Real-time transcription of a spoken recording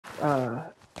uh,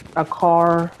 a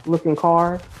car looking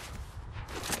car.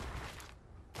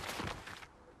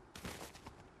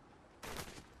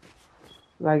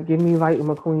 Like, give me Light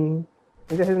McQueen.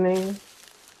 Is that his name?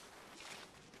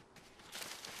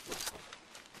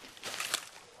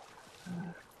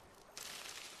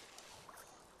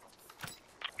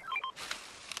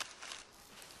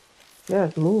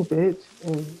 Yes, move, bitch,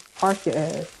 and park your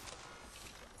ass.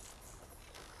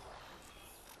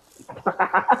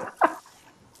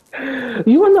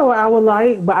 You wanna know what I would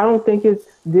like, but I don't think it's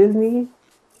Disney?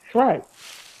 Shrek.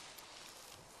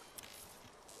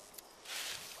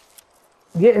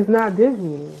 Yeah, it's not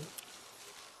Disney.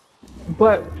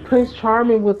 But Prince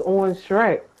Charming was on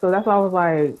Shrek, so that's why I was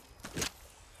like,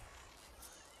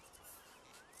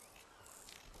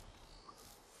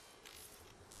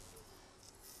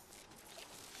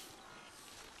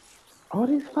 all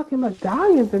these fucking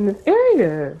medallions in this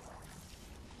area.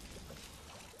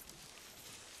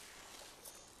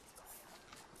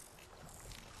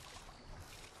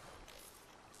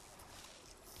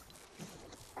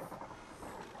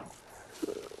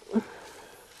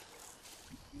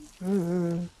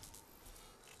 Mm-hmm.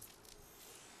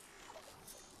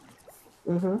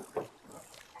 Mm-hmm.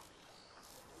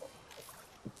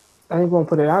 I ain't gonna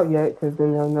put it out yet, because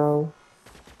then they'll know.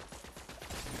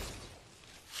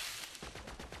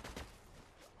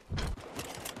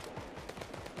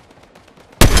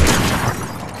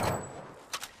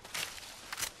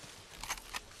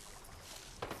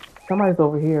 Somebody's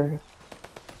over here.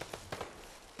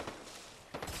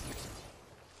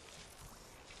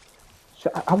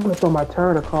 I'm gonna throw my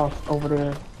turret across over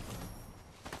there.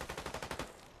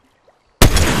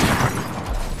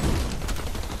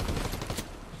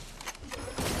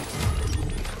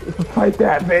 Fight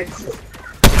that, bitch.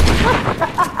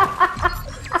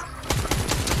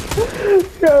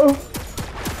 Yo.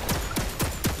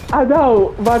 I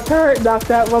know. My turret knocked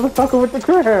that motherfucker with the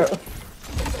crab.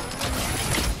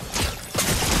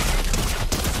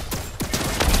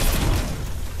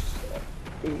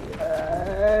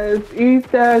 Yes.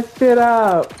 Eat that shit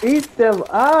up. Eat them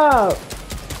up.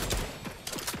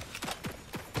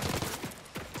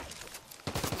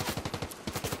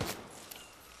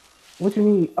 What you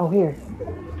need? Oh, here.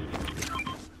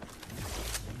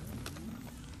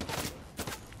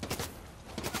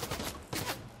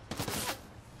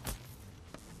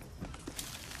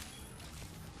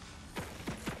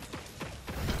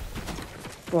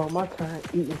 Bro, my turn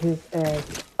eating his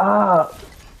ass up.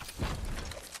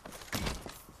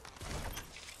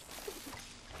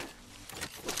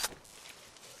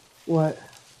 What?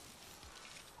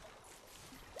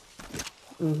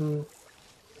 Mm-hmm.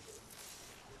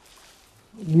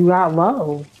 You got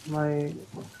low. Like,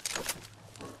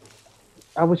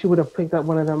 I wish you would have picked up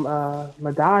one of them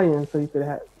medallions so you could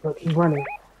have. Look, he's running.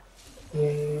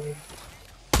 Yeah.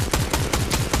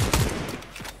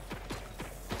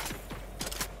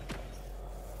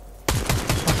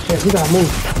 Oh shit, we gotta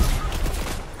move.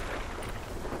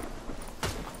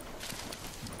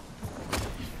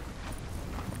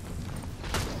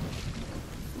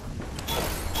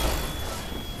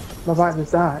 My bot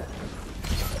just died.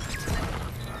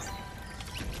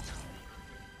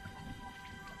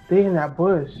 They in that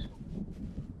bush.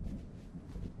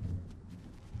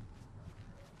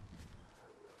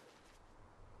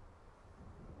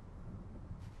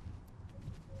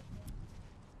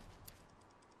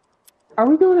 Are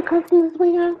we doing a custom this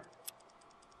weekend?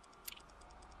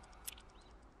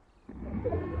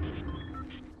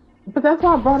 But that's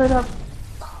why I brought it up.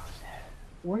 Oh shit.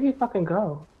 Where'd he fucking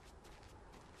go?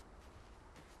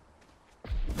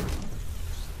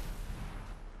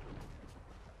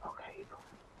 Okay.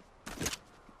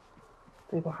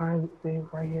 Stay behind, stay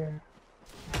right here.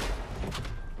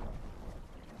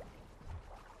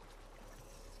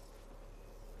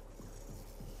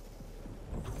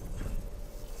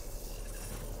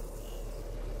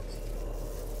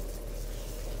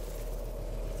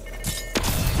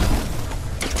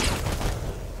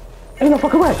 Ain't no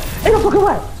fucking way! Ain't no fucking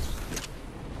way!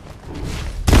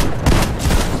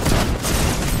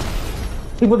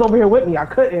 He was over here with me. I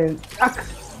couldn't.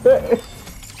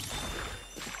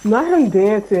 Not him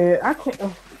dancing. I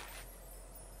can't.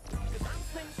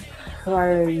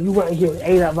 Like, you wouldn't get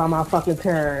ate up by my fucking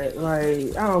parrot.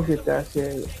 Like, I don't get that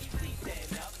shit.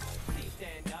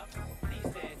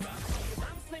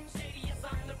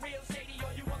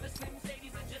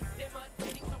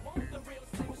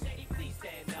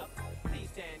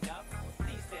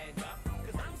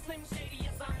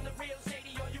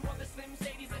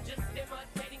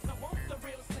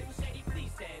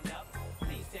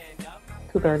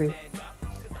 $230.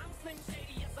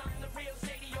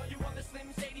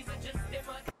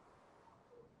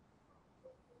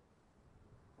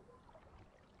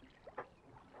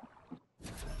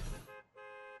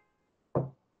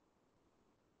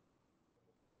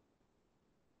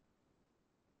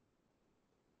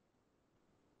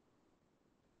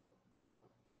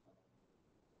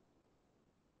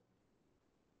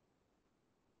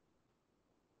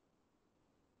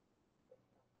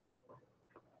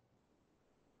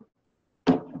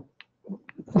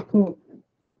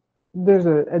 There's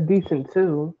a decent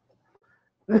two.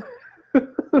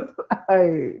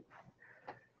 I,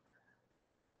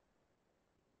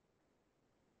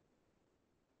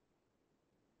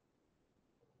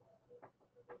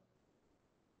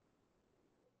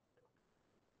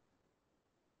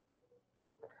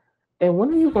 and when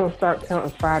are you gonna start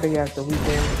counting Friday as the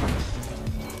weekend?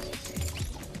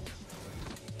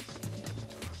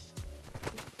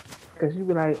 Because you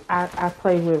be like, I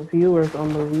play with viewers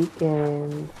on the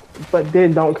weekends, but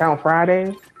then don't count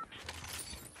Friday.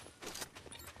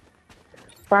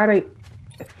 Friday,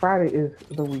 Friday is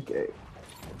the weekend.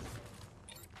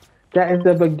 That is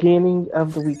the beginning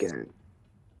of the weekend.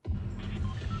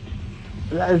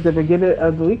 That is the beginning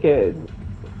of the weekend.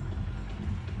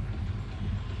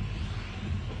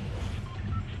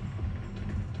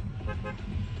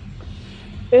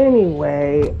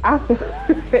 Anyway, I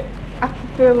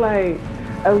feel like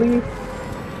at least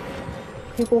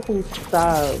people who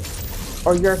sub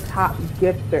or your top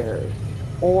gifters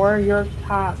or your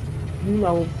top,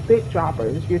 bit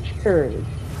droppers, your cheers,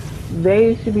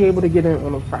 they should be able to get in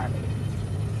on a Friday.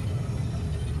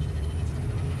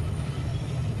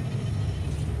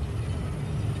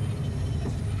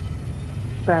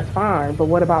 That's fine. But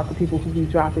what about the people who be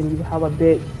dropping you hella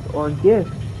bits or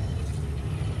gifts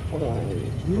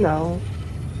on,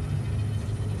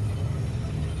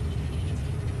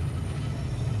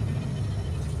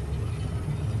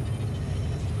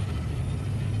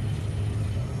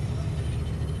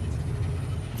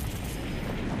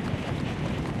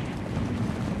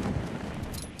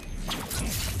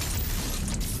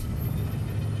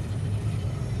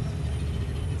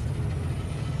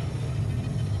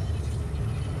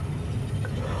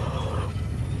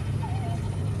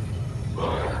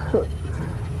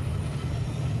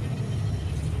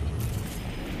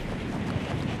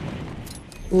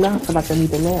 now I feel like I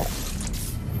need a nap.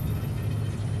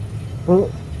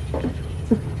 Mm,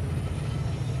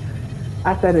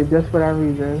 I said it just for that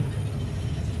reason.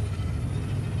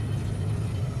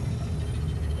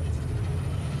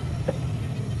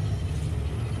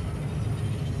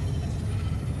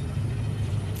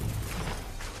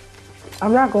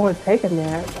 I'm not going to take a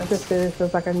nap. I just said it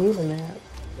feels like I need a nap.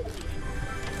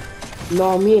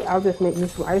 No, me, I'll just make me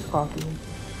some iced coffee.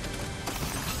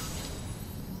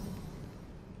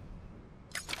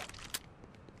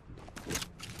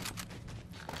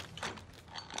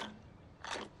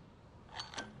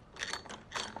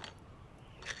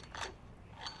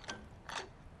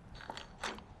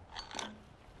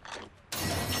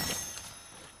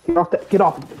 Get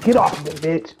off of me,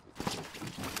 bitch.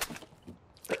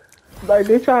 Like,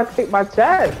 they trying to take my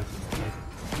chest.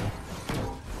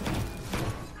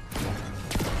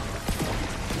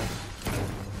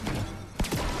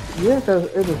 Yeah, because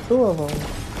it was two of them.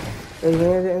 They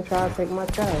ran it and tried to take my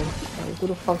chest. Like, who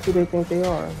the fuck do they think they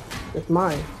are? It's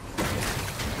mine.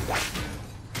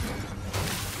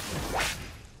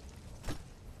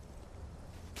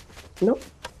 Nope.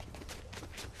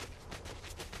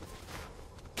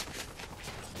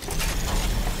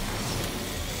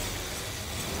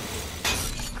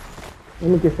 Let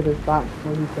me get to this box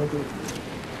before he take it.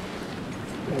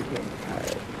 Okay,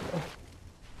 alright.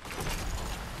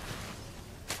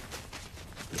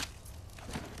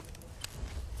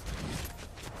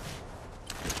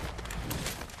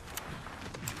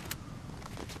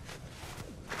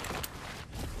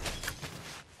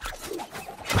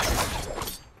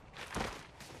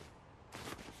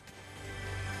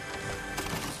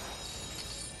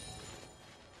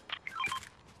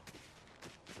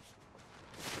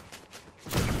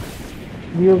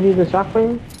 Do you need the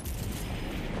shotgun?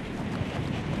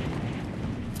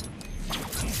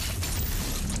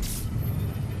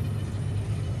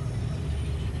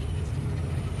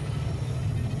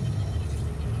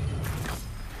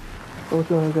 Or what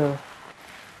you want to go?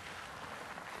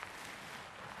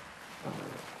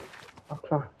 I'll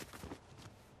try.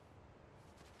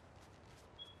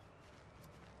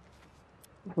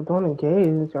 If we're doing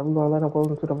engage, are we going to let him go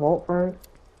into the vault first?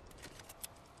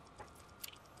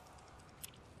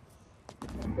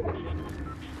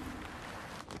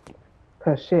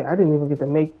 Cause shit, I didn't even get to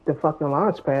make the fucking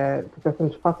launch pad because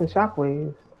of fucking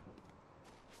shockwaves.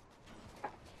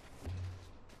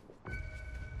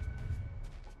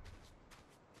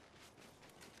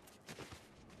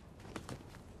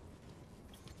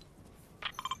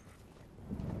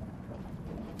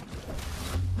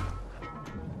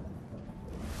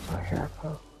 Oh, here I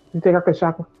go. You think I could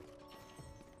shock him?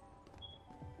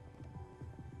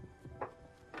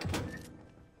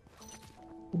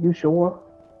 You sure?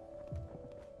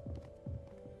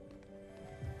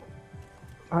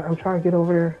 I'm trying to get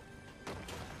over there.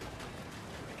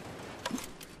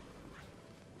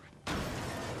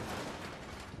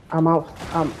 I'm out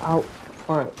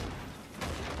front.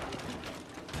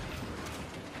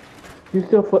 Do you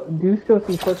still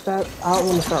see footsteps? I don't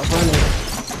want to start running.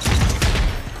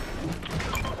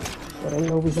 But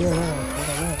ain't over here now. I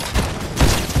don't know.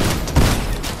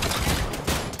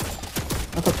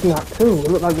 I thought you knocked two. It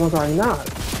looked like one's already knocked.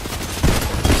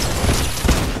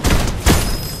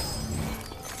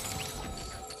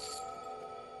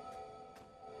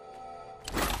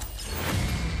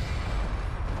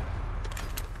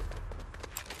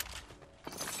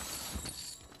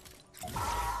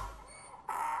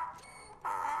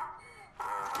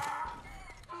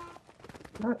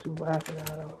 Not too laughing at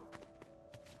him.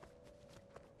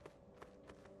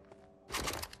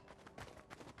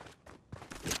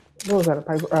 What was that,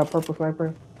 a purple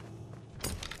sniper?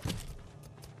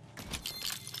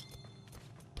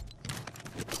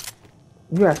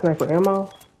 You got sniper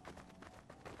ammo?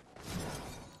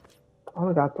 I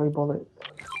only got 3 bullets.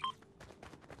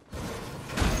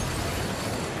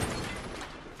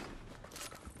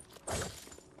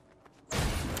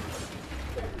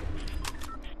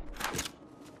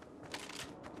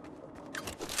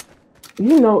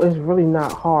 You know it's really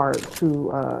not hard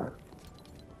to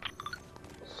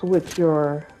switch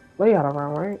your layout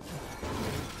around, right?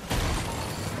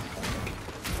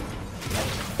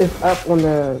 It's up on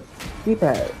the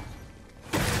D-pad.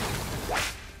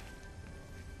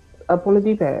 Up on the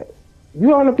D-pad.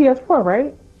 You're on the PS4,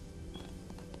 right?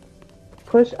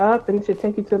 Push up and it should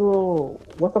take you to the little,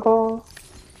 what's it called?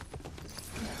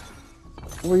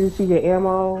 Where you see your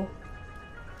ammo.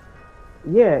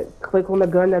 Yeah, click on the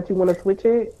gun that you want to switch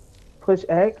it, push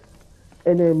X,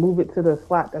 and then move it to the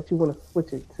slot that you want to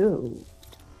switch it to.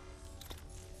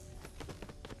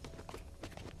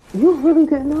 You really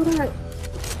didn't know that?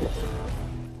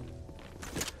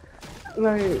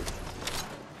 Like,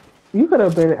 you could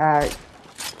have been asked.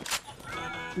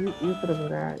 You could have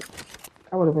been asked.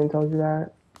 I would have been told you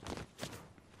that.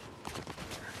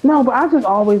 No, but I just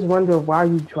always wonder why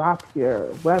you drop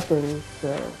your weapons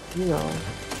to, you know,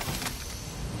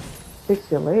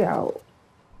 fix your layout.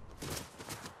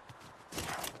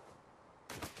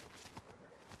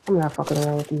 I'm not fucking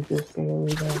around with these this game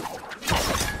either.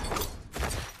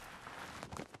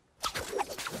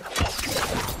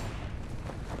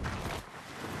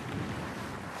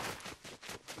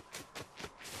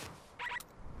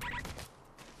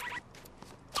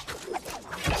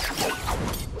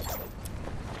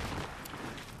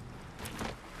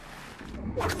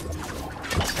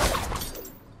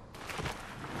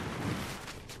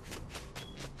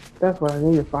 That's what I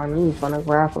need to find. I need to find a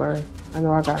grappler. I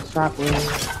know I got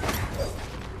shotguns.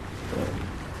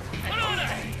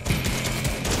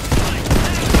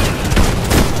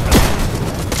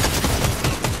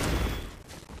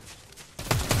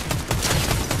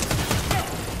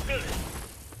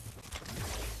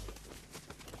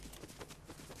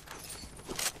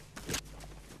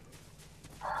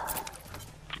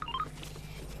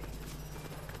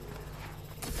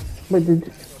 But did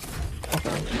you... Okay.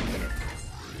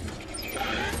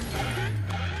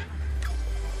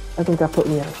 I think that put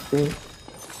me at sea.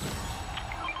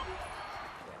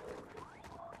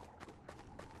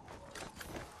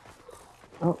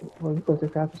 Oh, well, you supposed to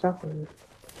grab the shotgun.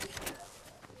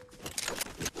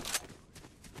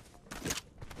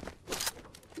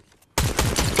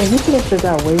 And you could have said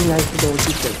that way nicer than you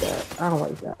said that. I don't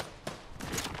like that.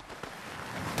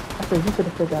 I said you could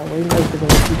have said that way nicer than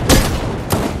you said that.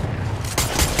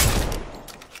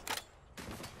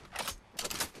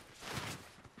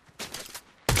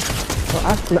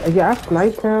 I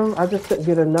sniped him. I just couldn't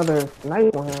get another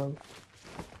snipe on him.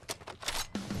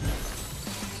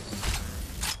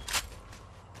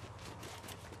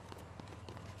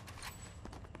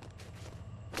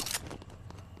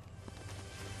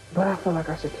 But I feel like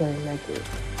I should carry naked.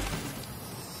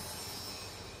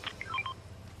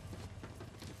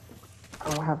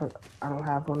 I don't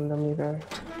have one of them either.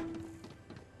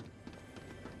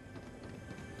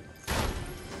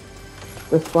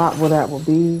 The spot where that will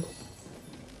be,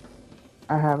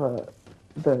 I have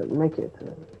the naked.